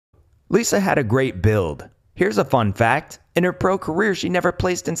Lisa had a great build. Here's a fun fact. In her pro career, she never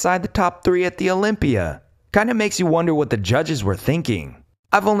placed inside the top 3 at the Olympia. Kinda makes you wonder what the judges were thinking.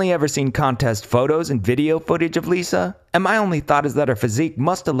 I've only ever seen contest photos and video footage of Lisa, and my only thought is that her physique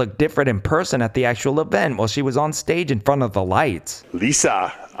must have looked different in person at the actual event while she was on stage in front of the lights.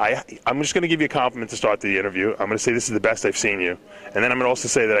 Lisa, I'm just going to give you a compliment to start the interview. I'm going to say this is the best I've seen you. And then I'm going to also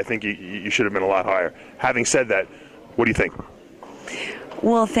say that I think you should have been a lot higher. Having said that, what do you think?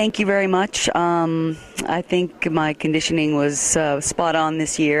 Well, thank you very much. I think my conditioning was spot on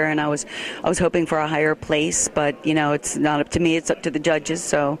this year, and I was hoping for a higher place, but you know, it's not up to me, it's up to the judges.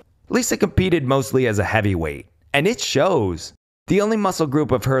 So Lisa competed mostly as a heavyweight, and it shows. The only muscle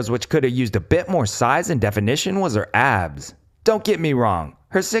group of hers which could have used a bit more size and definition was her abs. Don't get me wrong,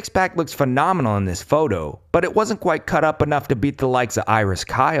 her six-pack looks phenomenal in this photo, but it wasn't quite cut up enough to beat the likes of Iris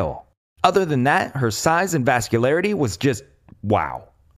Kyle. Other than that, her size and vascularity was just wow.